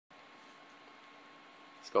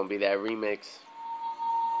gonna be that remix.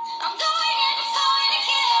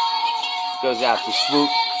 Goes out to Swoop.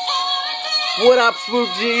 What up, Swoop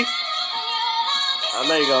G? I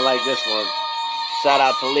know you're gonna like this one. Shout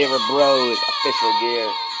out to Lyric Bros, official gear.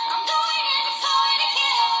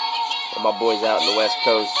 And my boys out in the West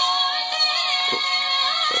Coast.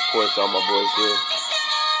 Of course, all my boys here.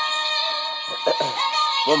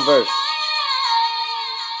 One verse.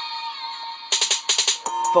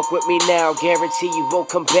 Fuck with me now, guarantee you won't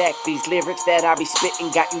come back. These lyrics that I be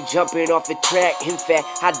spitting got you jumping off the track. In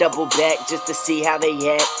fact, I double back just to see how they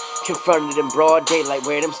act. Confronted in broad daylight,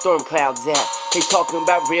 where them storm clouds at. They talking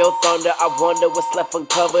about real thunder, I wonder what's left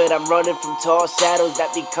uncovered. I'm running from tall shadows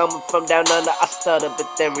that be coming from down under. I stutter but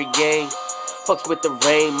then regain. Fucks with the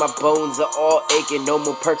rain, my bones are all aching. No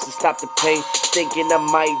more perks to stop the pain. Thinking I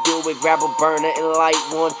might do it, grab a burner and light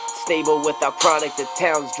one. Stable without chronic, the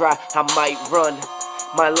town's dry, I might run.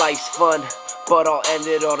 My life's fun, but I'll end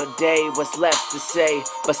it all today. What's left to say?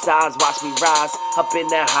 Besides, watch me rise up in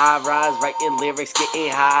that high rise, writing lyrics,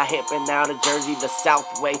 getting high, hipping out of Jersey, the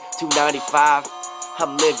Southway, 295.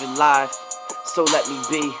 I'm living life, so let me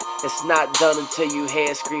be. It's not done until you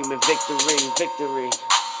hear screaming victory, victory.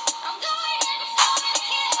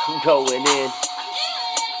 I'm going in.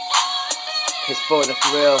 It's for the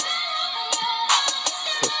thrill.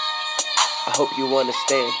 I hope you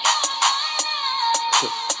understand.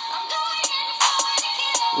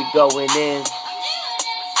 We going in.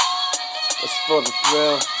 It's for the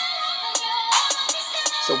thrill.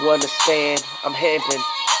 So understand, I'm hamping.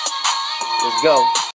 Let's go.